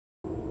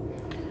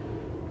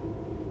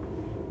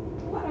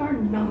our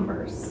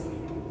numbers.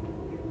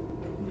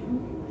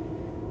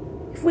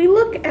 If we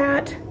look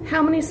at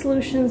how many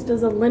solutions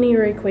does a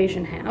linear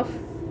equation have,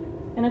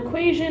 an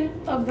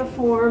equation of the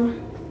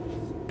form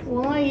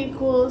y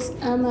equals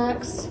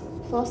mx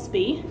plus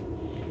b,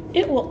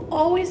 it will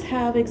always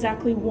have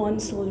exactly one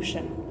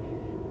solution.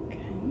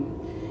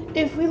 Okay.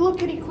 If we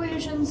look at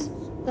equations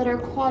that are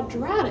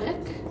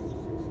quadratic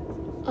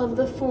of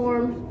the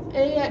form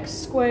ax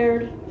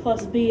squared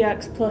plus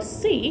bx plus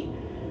c,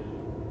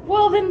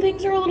 well, then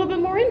things are a little bit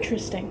more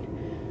interesting.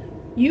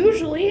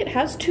 Usually it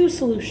has two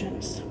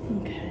solutions.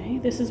 Okay,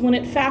 this is when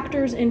it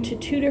factors into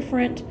two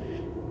different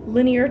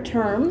linear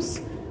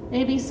terms.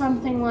 Maybe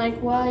something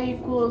like y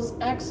equals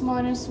x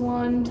minus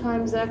 1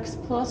 times x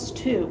plus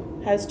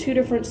 2 has two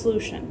different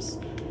solutions.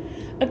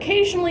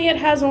 Occasionally it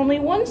has only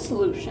one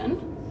solution.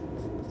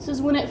 This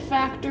is when it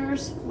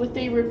factors with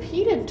a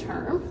repeated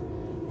term.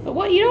 But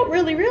what you don't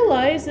really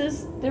realize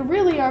is there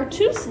really are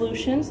two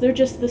solutions, they're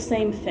just the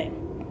same thing.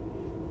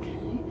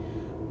 Okay.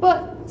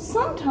 But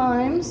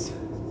sometimes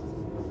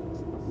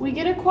we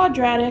get a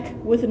quadratic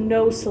with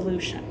no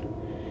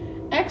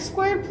solution. X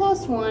squared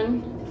plus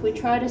 1, if we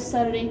try to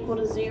set it equal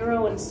to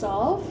 0 and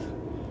solve,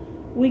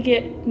 we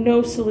get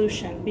no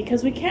solution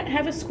because we can't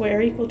have a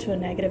square equal to a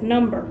negative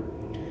number.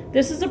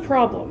 This is a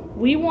problem.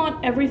 We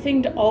want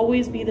everything to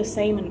always be the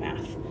same in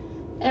math.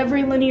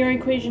 Every linear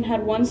equation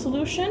had one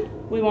solution.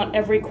 We want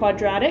every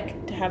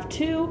quadratic to have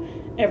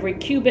 2, every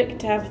cubic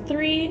to have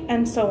 3,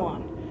 and so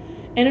on.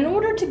 And in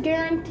order to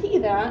guarantee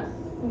that,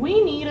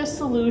 we need a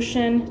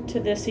solution to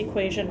this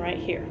equation right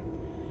here.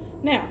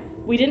 Now,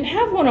 we didn't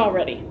have one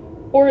already,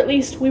 or at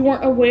least we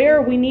weren't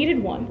aware we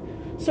needed one,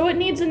 so it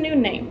needs a new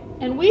name,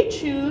 and we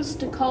choose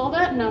to call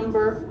that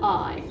number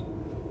I.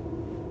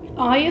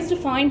 I is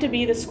defined to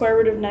be the square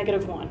root of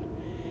negative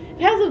 1.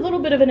 It has a little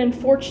bit of an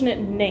unfortunate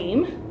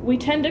name. We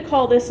tend to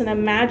call this an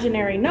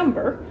imaginary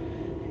number,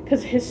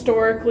 because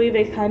historically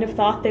they kind of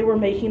thought they were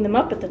making them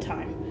up at the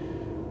time.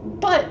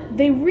 But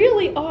they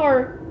really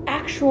are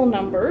actual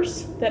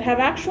numbers that have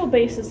actual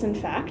basis in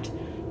fact.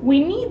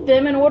 We need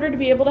them in order to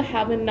be able to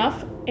have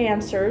enough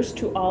answers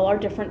to all our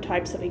different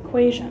types of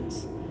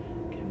equations.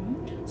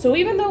 Okay. So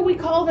even though we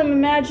call them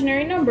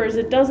imaginary numbers,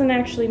 it doesn't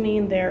actually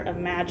mean they're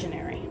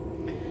imaginary.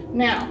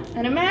 Now,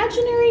 an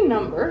imaginary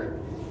number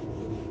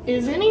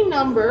is any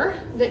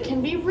number that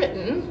can be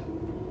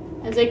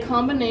written as a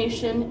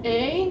combination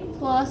a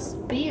plus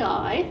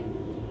bi,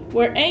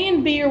 where a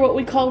and b are what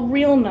we call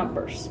real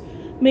numbers,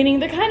 meaning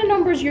the kind of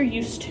numbers you're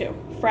used to.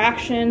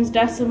 Fractions,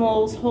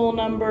 decimals, whole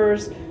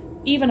numbers,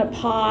 even a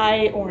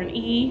pi or an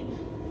e,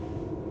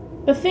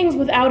 but things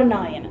without an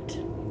I in it.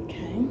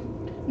 Okay.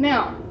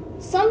 Now,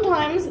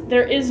 sometimes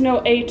there is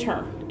no a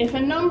term. If a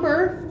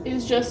number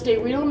is just a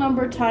real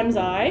number times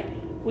I,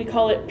 we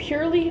call it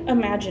purely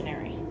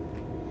imaginary.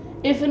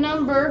 If a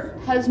number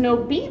has no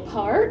b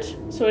part,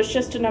 so it's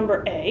just a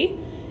number a,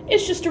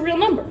 it's just a real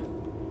number.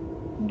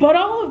 But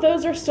all of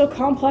those are still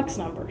complex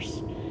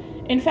numbers.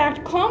 In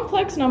fact,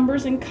 complex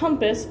numbers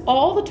encompass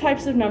all the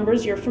types of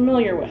numbers you're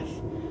familiar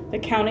with. The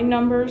counting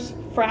numbers,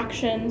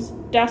 fractions,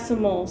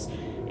 decimals,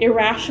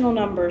 irrational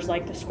numbers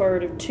like the square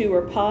root of 2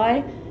 or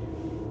pi,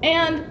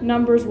 and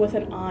numbers with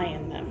an I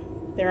in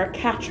them. They're a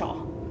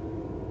catch-all.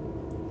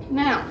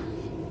 Now,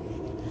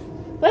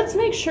 let's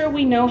make sure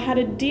we know how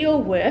to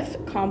deal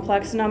with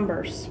complex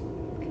numbers.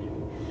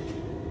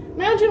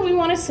 Imagine we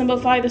want to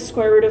simplify the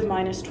square root of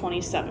minus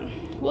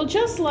 27. Well,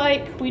 just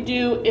like we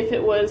do if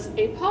it was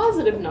a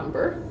positive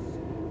number,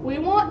 we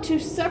want to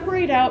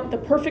separate out the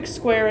perfect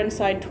square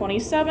inside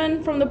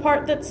 27 from the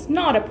part that's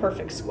not a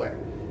perfect square.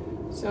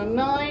 So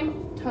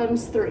 9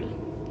 times 3.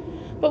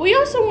 But we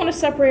also want to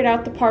separate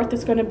out the part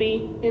that's going to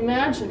be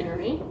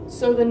imaginary,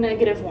 so the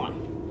negative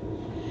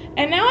 1.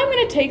 And now I'm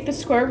going to take the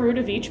square root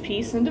of each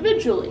piece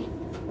individually.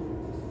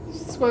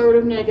 Square root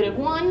of negative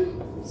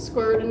 1,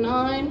 square root of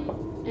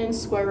 9, and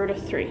square root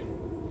of 3.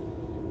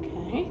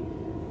 Okay.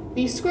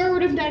 The square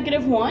root of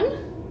negative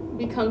 1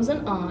 becomes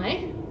an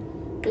I,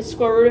 the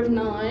square root of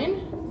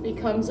 9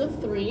 becomes a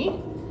 3,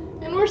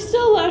 and we're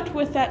still left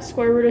with that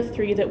square root of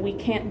 3 that we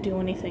can't do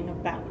anything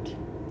about.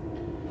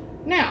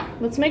 Now,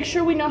 let's make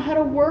sure we know how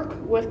to work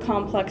with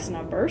complex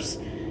numbers.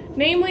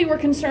 Namely, we're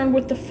concerned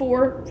with the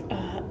four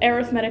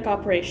arithmetic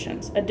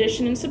operations: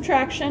 addition and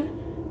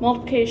subtraction,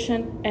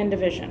 multiplication, and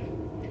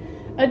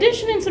division.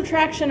 Addition and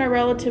subtraction are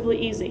relatively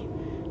easy.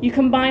 You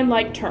combine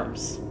like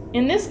terms.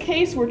 In this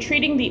case, we're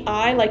treating the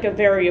I like a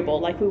variable,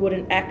 like we would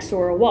an X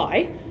or a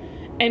Y,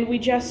 and we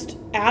just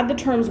add the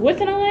terms with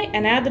an I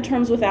and add the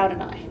terms without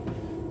an I.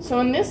 So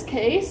in this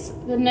case,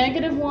 the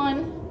negative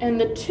 1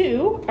 and the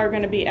 2 are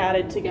going to be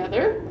added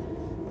together,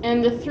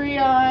 and the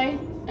 3i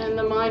and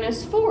the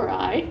minus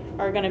 4i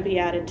are going to be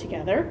added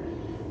together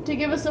to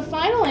give us a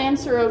final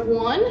answer of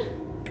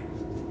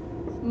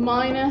 1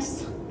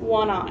 minus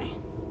 1i.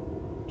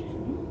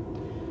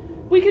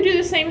 We could do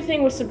the same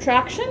thing with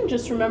subtraction,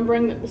 just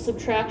remembering that the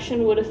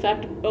subtraction would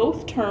affect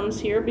both terms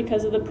here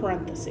because of the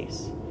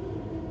parentheses.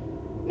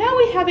 Now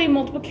we have a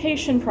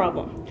multiplication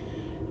problem.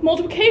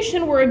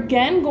 Multiplication, we're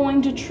again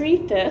going to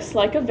treat this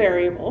like a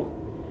variable,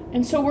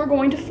 And so we're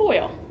going to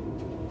FOIL.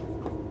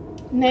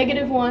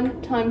 Negative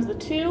 1 times the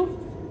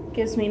 2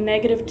 gives me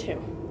negative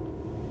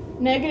 2.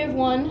 Negative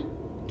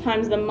 1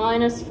 times the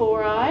minus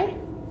 4i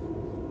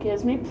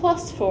gives me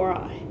plus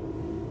 4i.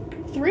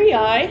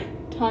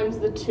 3i times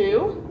the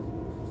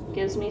 2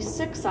 gives me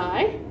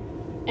 6i.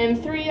 And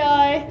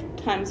 3i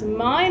times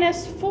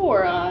minus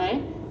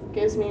 4i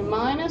gives me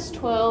minus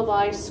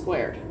 12i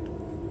squared.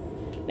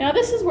 Now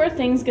this is where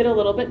things get a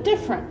little bit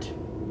different.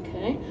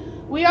 Okay?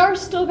 We are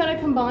still going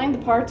to combine the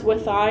parts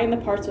with I and the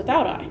parts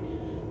without I.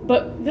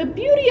 But the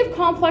beauty of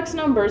complex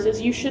numbers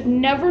is you should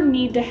never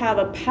need to have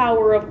a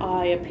power of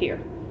I appear.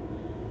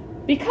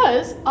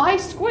 Because I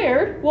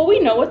squared, well, we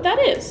know what that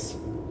is.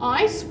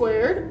 I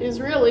squared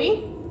is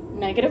really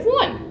negative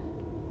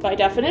 1 by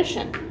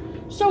definition.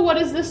 So what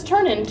does this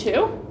turn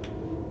into?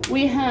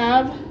 We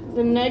have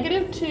the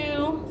negative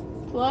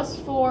 2 plus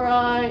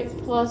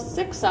 4i plus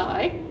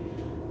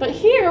 6i. But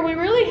here we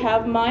really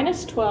have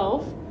minus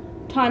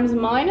 12 times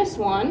minus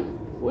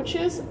 1, which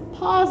is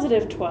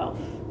positive 12.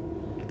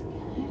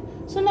 Okay.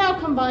 So now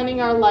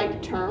combining our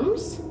like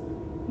terms,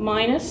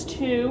 minus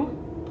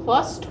 2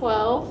 plus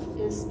 12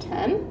 is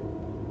 10.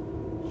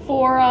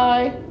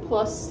 4i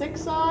plus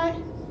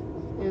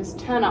 6i is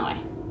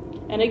 10i.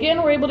 And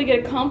again, we're able to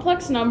get a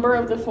complex number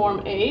of the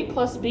form a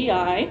plus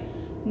bi,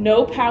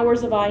 no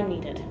powers of I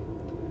needed.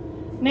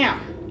 Now,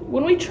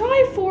 when we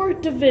try for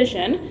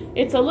division,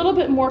 it's a little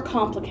bit more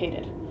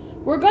complicated.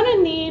 We're going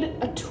to need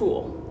a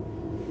tool.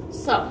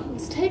 So,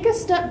 let's take a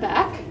step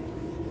back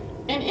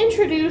and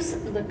introduce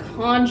the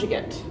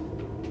conjugate.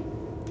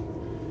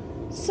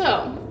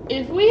 So,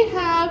 if we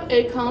have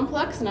a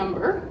complex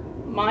number,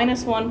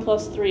 minus 1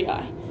 plus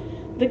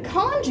 3i, the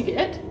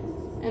conjugate,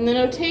 and the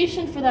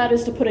notation for that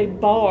is to put a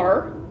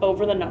bar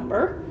over the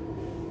number,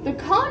 the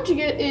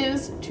conjugate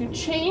is to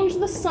change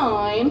the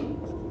sign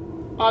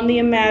on the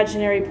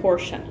imaginary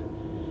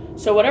portion.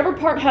 So whatever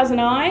part has an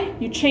I,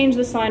 you change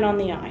the sign on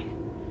the I.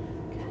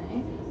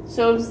 Okay.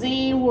 So if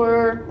z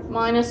were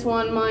minus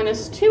 1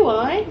 minus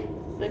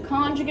 2i, the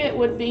conjugate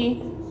would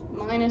be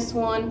minus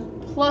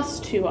 1 plus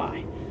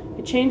 2i.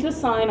 You change the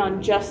sign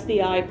on just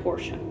the I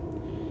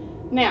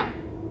portion. Now,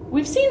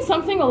 we've seen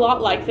something a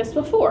lot like this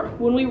before.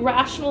 When we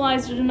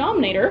rationalized a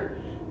denominator,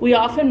 we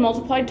often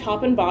multiplied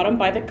top and bottom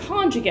by the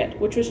conjugate,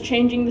 which was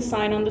changing the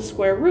sign on the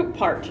square root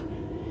part.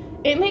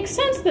 It makes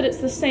sense that it's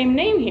the same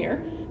name here,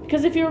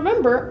 because if you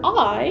remember,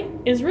 I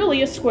is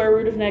really a square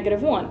root of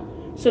negative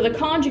 1. So the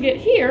conjugate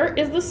here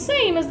is the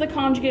same as the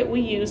conjugate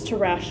we use to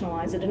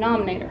rationalize a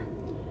denominator.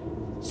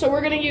 So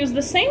we're going to use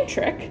the same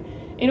trick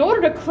in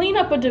order to clean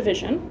up a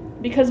division,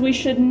 because we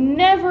should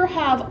never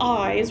have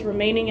i's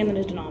remaining in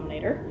the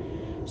denominator.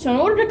 So in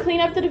order to clean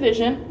up the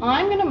division,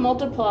 I'm going to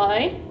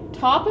multiply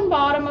top and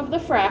bottom of the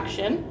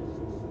fraction.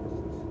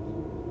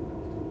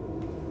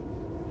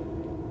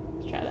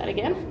 Let's try that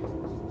again.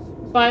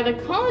 By the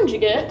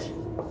conjugate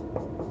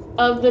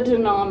of the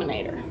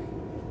denominator.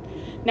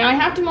 Now I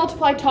have to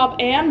multiply top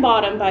and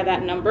bottom by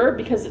that number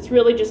because it's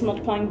really just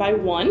multiplying by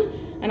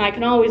 1, and I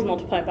can always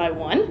multiply by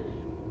 1.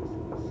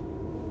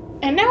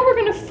 And now we're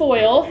going to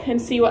FOIL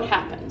and see what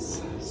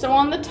happens. So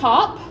on the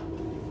top,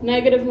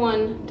 negative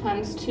 1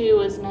 times 2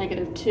 is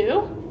negative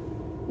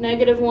 2.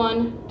 Negative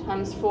 1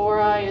 times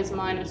 4i is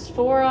minus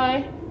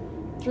 4i.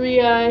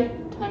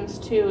 3i times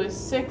 2 is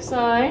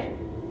 6i.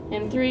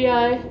 And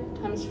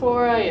 3i times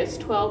 4i is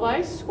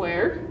 12i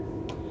squared.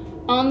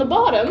 On the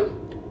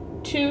bottom,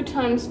 2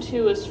 times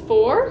 2 is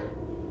 4.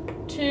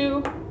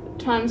 2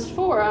 times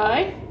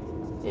 4i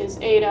is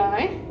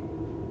 8i.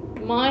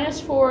 Minus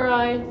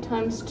 4i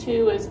times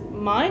 2 is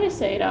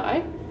minus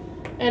 8i.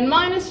 And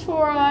minus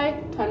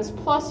 4i times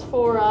plus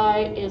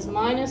 4i is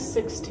minus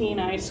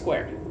 16i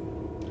squared.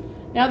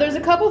 Now there's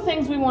a couple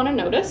things we want to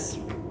notice.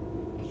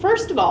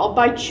 First of all,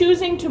 by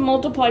choosing to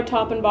multiply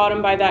top and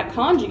bottom by that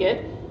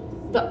conjugate,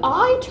 the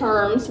I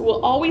terms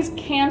will always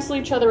cancel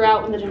each other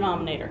out in the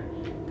denominator,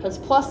 because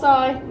plus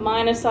I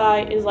minus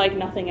I is like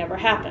nothing ever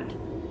happened.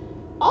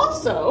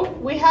 Also,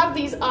 we have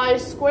these I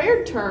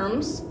squared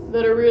terms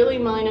that are really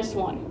minus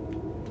 1.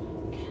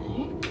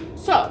 Okay.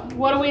 So,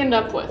 what do we end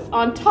up with?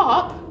 On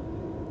top,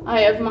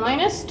 I have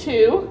minus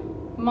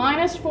 2,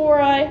 minus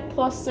 4i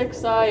plus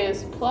 6i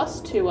is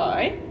plus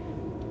 2i,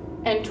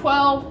 and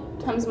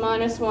 12 times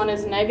minus 1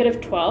 is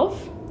negative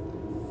 12.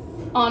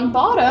 On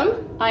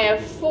bottom, I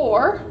have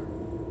 4,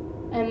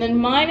 and then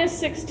minus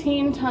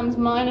 16 times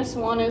minus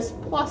 1 is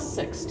plus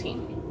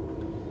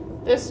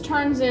 16. This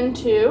turns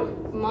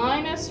into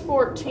minus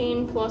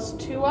 14 plus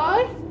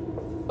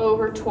 2i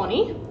over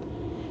 20.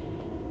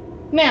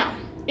 Now,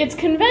 it's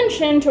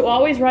convention to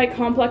always write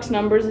complex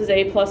numbers as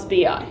a plus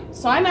bi.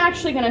 So I'm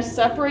actually going to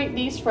separate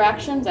these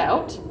fractions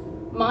out.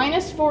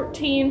 Minus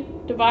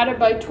 14 divided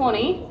by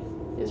 20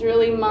 is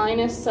really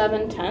minus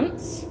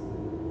 7/10.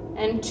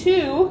 And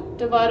 2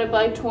 divided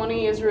by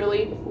 20 is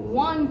really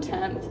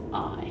 1/10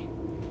 I.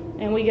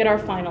 And we get our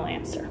final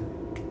answer.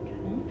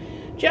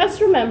 Okay.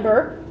 Just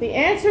remember, the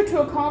answer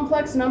to a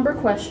complex number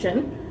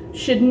question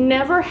should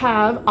never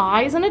have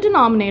i's in a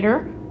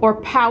denominator or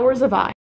powers of I.